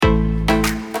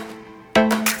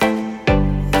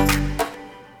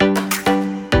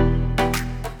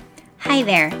Hey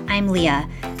there, I'm Leah.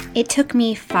 It took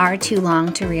me far too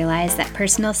long to realize that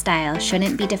personal style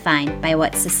shouldn't be defined by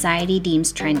what society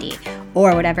deems trendy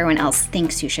or what everyone else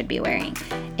thinks you should be wearing.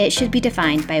 It should be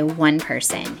defined by one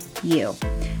person, you.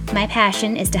 My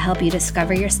passion is to help you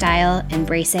discover your style,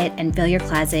 embrace it, and fill your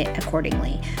closet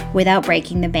accordingly without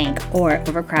breaking the bank or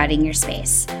overcrowding your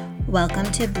space.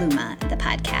 Welcome to Blooma, the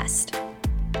podcast.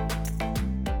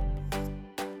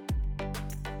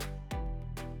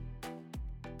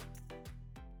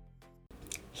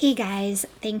 Hey guys,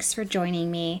 thanks for joining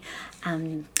me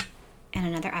in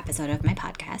another episode of my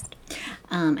podcast.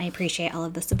 I appreciate all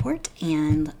of the support,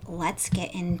 and let's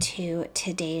get into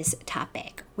today's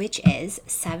topic, which is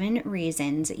 7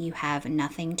 reasons you have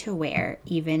nothing to wear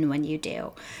even when you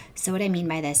do. So what I mean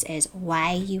by this is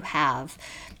why you have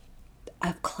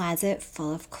a closet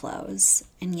full of clothes,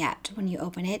 and yet when you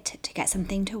open it to get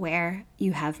something to wear,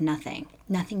 you have nothing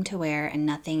to wear, and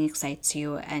nothing excites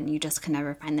you, and you just can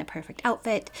never find the perfect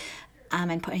outfit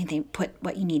and put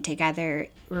what you need together,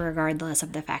 regardless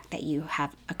of the fact that you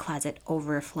have a closet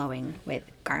overflowing with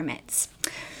garments.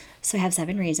 So I have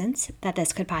 7 reasons that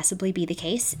this could possibly be the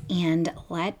case, and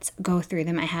let's go through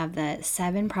them. I have the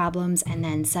 7 problems and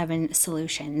then 7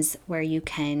 solutions where you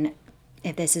can,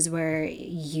 if this is where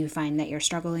you find that you're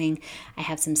struggling, I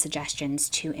have some suggestions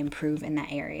to improve in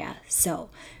that area. So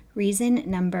reason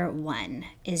number 1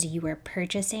 is you are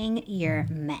purchasing your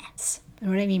mess.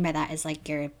 And what I mean by that is like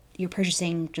you're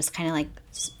purchasing just kind of like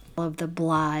all of the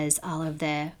blahs, all of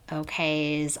the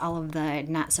okays, all of the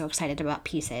not so excited about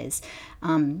pieces.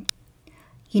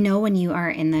 You know, when you are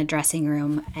in the dressing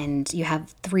room and you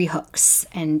have 3 hooks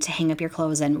and to hang up your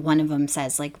clothes, and one of them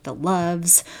says like the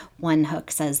loves, one hook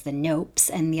says the nopes,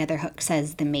 and the other hook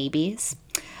says the maybes.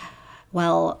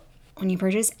 Well, when you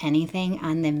purchase anything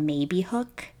on the maybe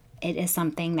hook, it is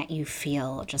something that you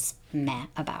feel just meh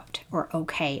about or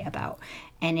okay about.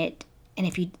 And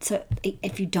if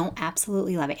you don't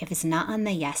absolutely love it, if it's not on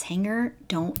the yes hanger,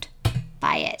 don't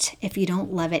buy it. If you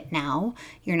don't love it now,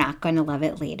 you're not going to love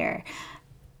it later.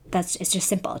 It's just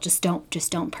simple. Just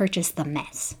don't purchase the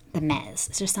mess. The mez.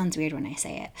 It just sounds weird when I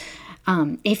say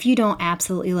it. If you don't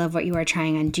absolutely love what you are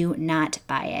trying on, do not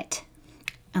buy it.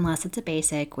 Unless it's a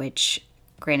basic, which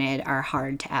granted are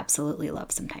hard to absolutely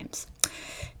love sometimes.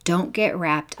 Don't get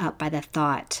wrapped up by the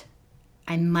thought,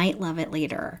 I might love it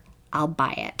later. I'll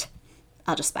buy it.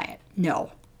 I'll just buy it.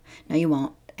 No, you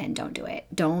won't. And don't do it.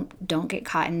 Don't get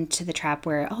caught into the trap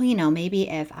where, maybe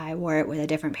if I wore it with a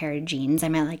different pair of jeans, I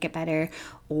might like it better.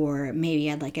 Or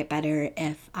maybe I'd like it better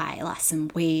if I lost some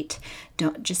weight.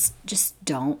 Don't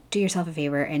do yourself a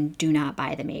favor and do not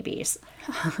buy the maybes.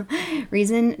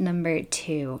 Reason number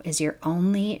 2 is you're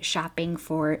only shopping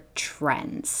for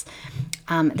trends.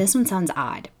 This one sounds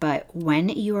odd, but when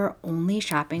you are only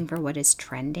shopping for what is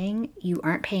trending, you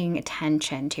aren't paying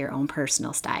attention to your own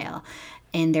personal style.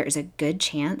 And there's a good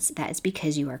chance that is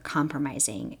because you are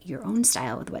compromising your own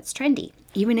style with what's trendy,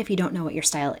 even if you don't know what your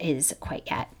style is quite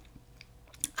yet.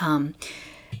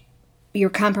 You're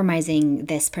compromising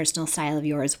this personal style of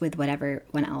yours with what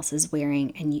everyone else is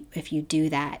wearing. And if you do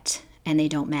that and they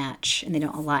don't match and they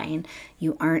don't align,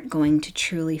 you aren't going to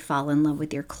truly fall in love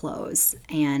with your clothes.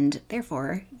 And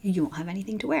therefore, you won't have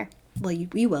anything to wear. Well,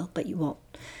 you will, but you won't.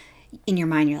 In your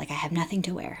mind, you're like, I have nothing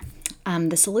to wear.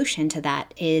 The solution to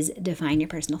that is define your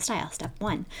personal style, step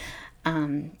 1.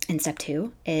 And step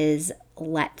 2 is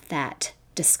let that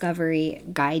discovery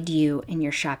guide you in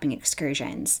your shopping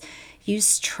excursions.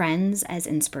 Use trends as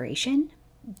inspiration,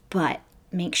 but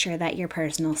make sure that your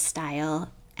personal style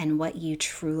and what you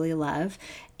truly love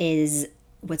is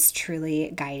what's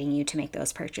truly guiding you to make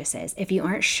those purchases. If you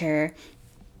aren't sure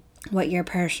what your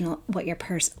personal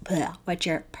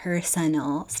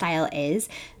style is,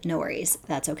 no worries,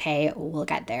 that's okay, we'll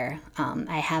get there.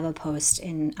 I have a post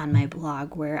on my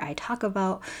blog where I talk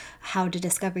about how to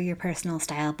discover your personal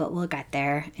style, but we'll get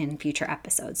there in future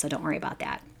episodes, so don't worry about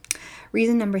that.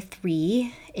 Reason number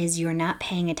 3 is you're not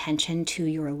paying attention to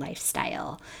your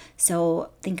lifestyle.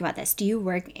 So think about this. Do you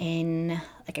work in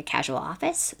like a casual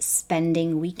office,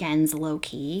 spending weekends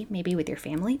low-key, maybe with your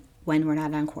family when we're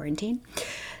not on quarantine?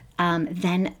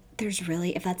 Then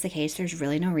if that's the case, there's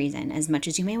really no reason, as much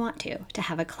as you may want to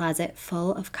have a closet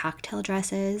full of cocktail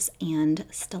dresses and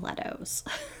stilettos,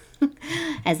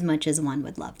 as much as one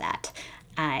would love that.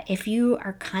 If you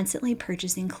are constantly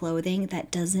purchasing clothing that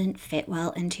doesn't fit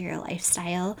well into your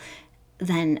lifestyle,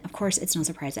 then of course it's no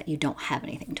surprise that you don't have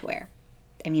anything to wear.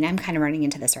 I mean, I'm kind of running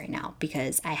into this right now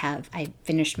because I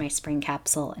finished my spring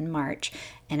capsule in March,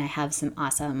 and I have some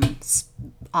awesome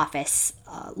office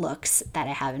looks that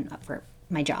I have for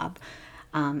my job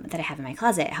that I have in my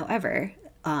closet. However,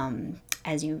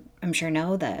 As you, I'm sure,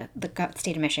 know, the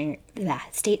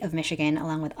state of Michigan,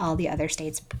 along with all the other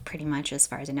states, pretty much as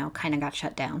far as I know, kind of got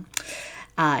shut down.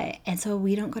 And so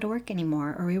we don't go to work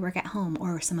anymore, or we work at home,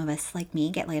 or some of us, like me,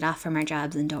 get laid off from our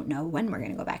jobs and don't know when we're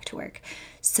going to go back to work.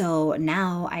 So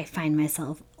now I find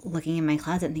myself looking in my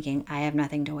closet and thinking, I have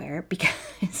nothing to wear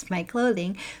because my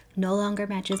clothing no longer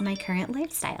matches my current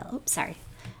lifestyle. Oops, sorry.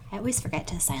 I always forget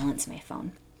to silence my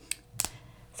phone.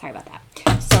 Sorry about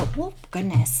that. So, oh,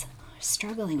 goodness.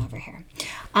 Struggling over here.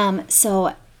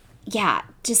 So yeah,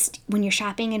 just when you're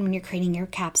shopping and when you're creating your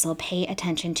capsule, pay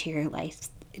attention to your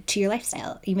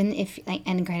lifestyle. Even if,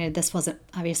 and granted, this wasn't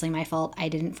obviously my fault. I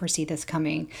didn't foresee this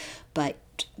coming, but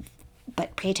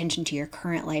pay attention to your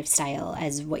current lifestyle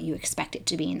as what you expect it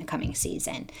to be in the coming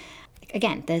season.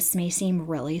 Again, this may seem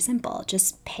really simple.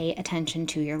 Just pay attention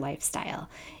to your lifestyle.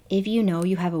 If you know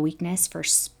you have a weakness for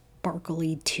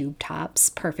sparkly tube tops,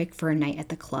 perfect for a night at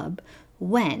the club,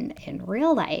 when in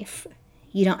real life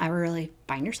you don't ever really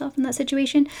find yourself in that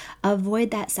situation,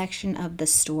 avoid that section of the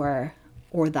store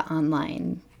or the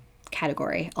online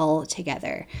category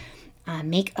altogether.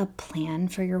 Make a plan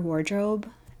for your wardrobe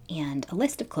and a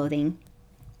list of clothing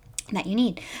that you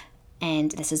need.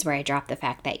 And this is where I drop the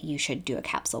fact that you should do a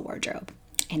capsule wardrobe,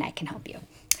 and I can help you.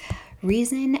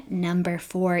 Reason number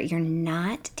 4, you're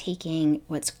not taking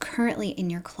what's currently in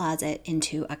your closet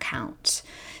into account.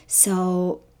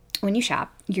 So when you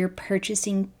shop, you're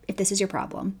purchasing, if this is your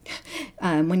problem,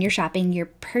 when you're shopping, you're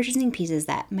purchasing pieces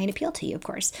that might appeal to you, of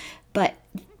course, but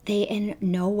they in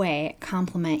no way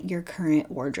complement your current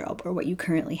wardrobe or what you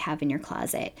currently have in your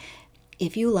closet.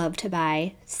 If you love to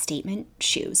buy statement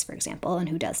shoes, for example, and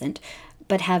who doesn't,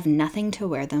 but have nothing to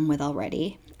wear them with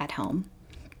already at home,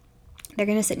 they're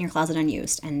going to sit in your closet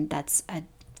unused, and that's a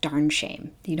darn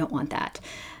shame. You don't want that.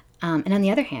 And on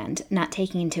the other hand, not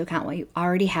taking into account what you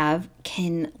already have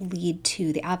can lead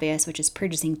to the obvious, which is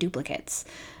purchasing duplicates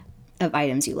of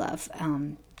items you love.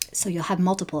 So you'll have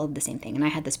multiple of the same thing. And I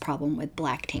had this problem with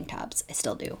black tank tops. I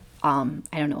still do. I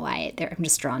don't know why. I'm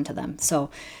just drawn to them. So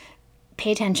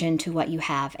pay attention to what you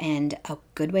have. And a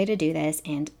good way to do this,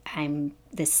 and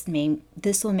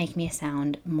this will make me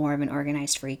sound more of an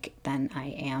organized freak than I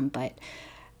am, but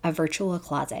a virtual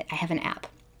closet. I have an app.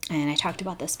 And I talked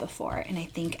about this before, and I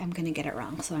think I'm going to get it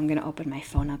wrong. So I'm going to open my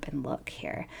phone up and look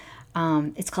here.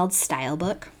 It's called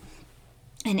Stylebook,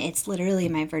 and it's literally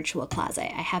my virtual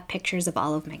closet. I have pictures of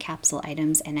all of my capsule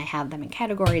items, and I have them in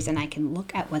categories, and I can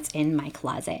look at what's in my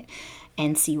closet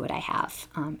and see what I have.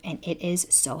 And it is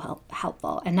so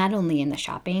helpful. And not only in the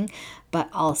shopping, but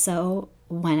also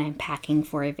when I'm packing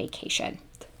for a vacation.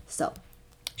 So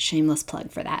shameless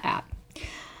plug for that app.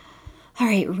 All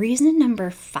right, reason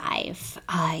number 5,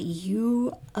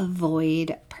 you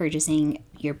avoid purchasing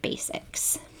your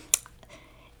basics.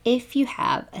 If you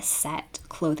have a set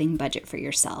clothing budget for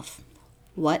yourself,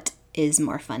 what is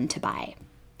more fun to buy?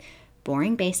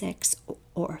 Boring basics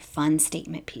or fun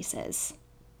statement pieces?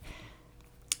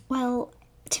 Well,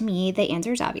 to me, the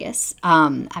answer is obvious.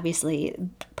 Obviously,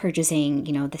 purchasing,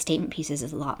 the statement pieces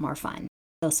is a lot more fun.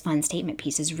 Those fun statement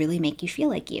pieces really make you feel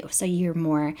like you. So you're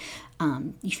more,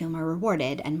 you feel more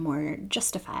rewarded and more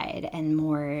justified and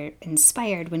more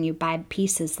inspired when you buy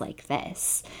pieces like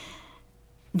this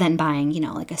than buying,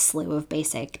 like a slew of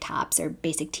basic tops or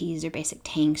basic tees or basic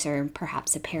tanks or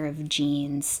perhaps a pair of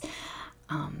jeans.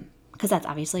 Because that's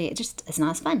obviously, it's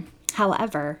not as fun.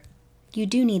 However, you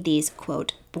do need these,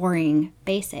 quote, boring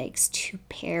basics to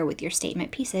pair with your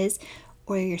statement pieces,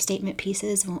 or your statement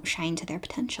pieces won't shine to their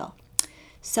potential.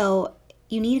 So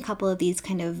you need a couple of these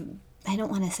kind of, I don't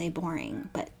want to say boring,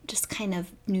 but just kind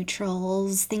of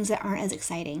neutrals, things that aren't as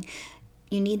exciting.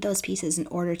 You need those pieces in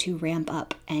order to ramp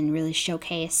up and really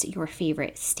showcase your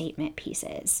favorite statement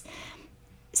pieces.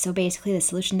 So basically the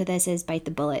solution to this is bite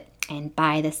the bullet and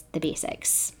buy the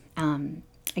basics.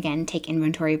 Again, take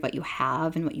inventory of what you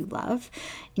have and what you love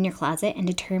in your closet and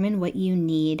determine what you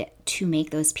need to make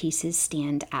those pieces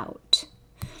stand out.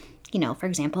 For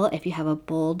example, if you have a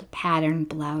bold pattern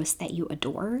blouse that you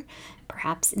adore,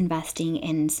 perhaps investing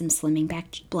in some slimming back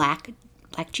black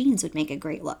jeans would make a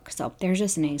great look. So there's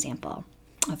just an example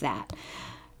of that.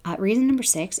 Reason number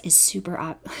 6 is super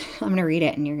I'm going to read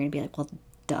it and you're going to be like, well,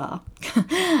 duh.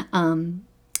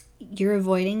 You're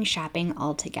avoiding shopping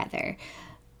altogether.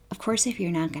 Of course, if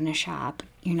you're not going to shop,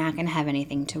 you're not going to have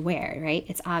anything to wear, right?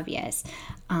 It's obvious.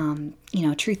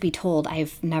 Truth be told,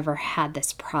 I've never had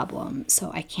this problem, so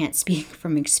I can't speak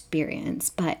from experience,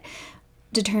 but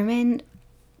determine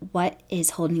what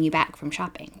is holding you back from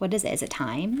shopping. What is it? Is it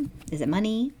time? Is it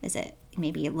money? Is it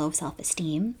maybe low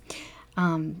self-esteem?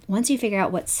 Once you figure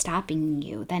out what's stopping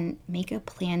you, then make a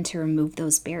plan to remove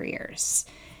those barriers.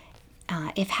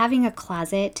 If having a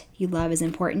closet you love is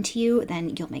important to you,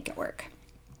 then you'll make it work.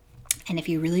 And if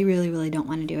you really, really, really don't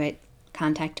want to do it,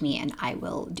 contact me and I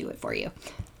will do it for you.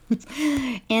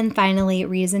 And finally,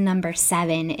 reason number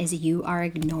 7 is you are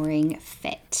ignoring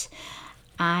fit.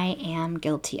 I am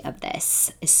guilty of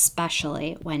this,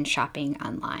 especially when shopping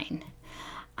online.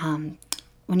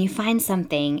 When you find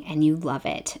something and you love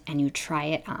it and you try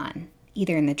it on,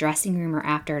 either in the dressing room or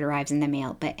after it arrives in the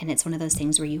mail, and it's one of those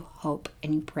things where you hope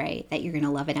and you pray that you're going to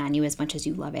love it on you as much as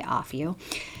you love it off you.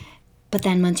 But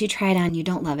then once you try it on, you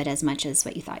don't love it as much as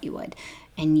what you thought you would.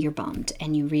 And you're bummed.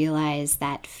 And you realize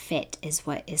that fit is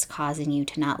what is causing you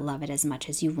to not love it as much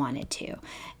as you wanted to.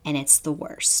 And it's the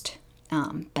worst.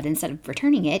 But instead of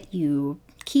returning it, you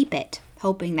keep it,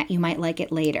 hoping that you might like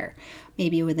it later.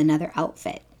 Maybe with another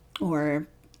outfit or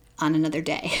on another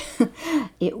day.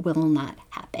 It will not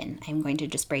happen. I'm going to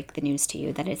just break the news to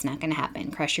you that it's not going to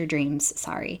happen. Crush your dreams.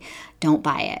 Sorry. Don't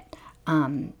buy it.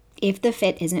 If the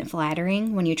fit isn't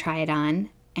flattering when you try it on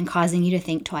and causing you to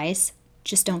think twice,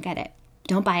 just don't get it.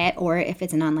 Don't buy it. Or if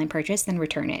it's an online purchase, then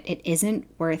return it. It isn't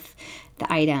worth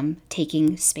the item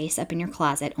taking space up in your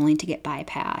closet only to get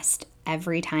bypassed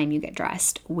every time you get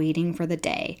dressed, waiting for the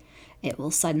day it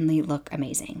will suddenly look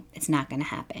amazing. It's not going to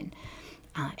happen.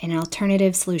 An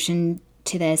alternative solution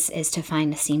to this is to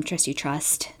find a seamstress you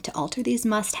trust to alter these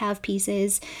must-have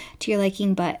pieces to your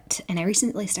liking. And I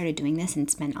recently started doing this and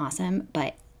it's been awesome,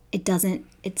 but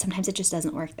sometimes it just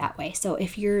doesn't work that way. So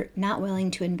if you're not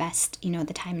willing to invest,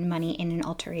 the time and money in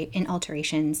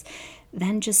alterations,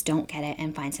 then just don't get it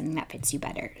and find something that fits you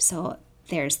better. So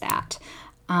there's that.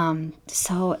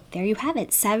 So there you have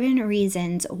it. 7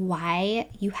 reasons why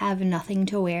you have nothing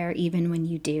to wear even when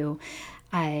you do.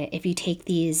 If you take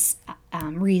these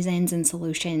reasons and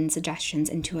suggestions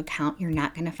into account, you're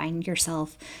not going to find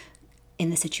yourself in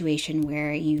the situation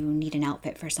where you need an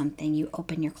outfit for something. You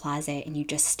open your closet and you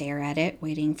just stare at it,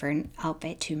 waiting for an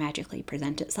outfit to magically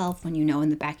present itself when you know in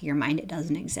the back of your mind it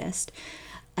doesn't exist.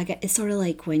 Again, it's sort of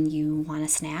like when you want a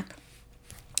snack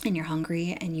and you're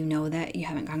hungry and you know that you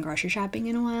haven't gone grocery shopping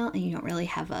in a while and you don't really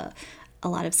have a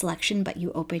lot of selection, but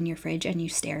you open your fridge and you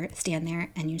stand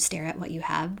there and you stare at what you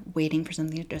have, waiting for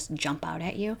something to just jump out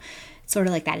at you. It's sort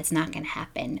of like that. It's not going to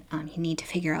happen. You need to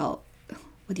figure out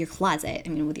with your closet.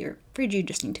 With your fridge, you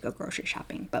just need to go grocery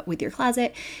shopping. But with your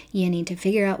closet, you need to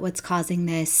figure out what's causing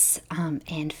this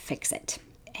and fix it.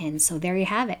 And so there you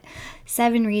have it.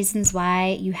 7 reasons why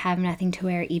you have nothing to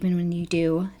wear even when you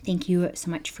do. Thank you so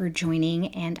much for joining,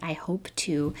 and I hope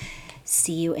to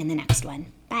see you in the next one.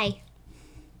 Bye.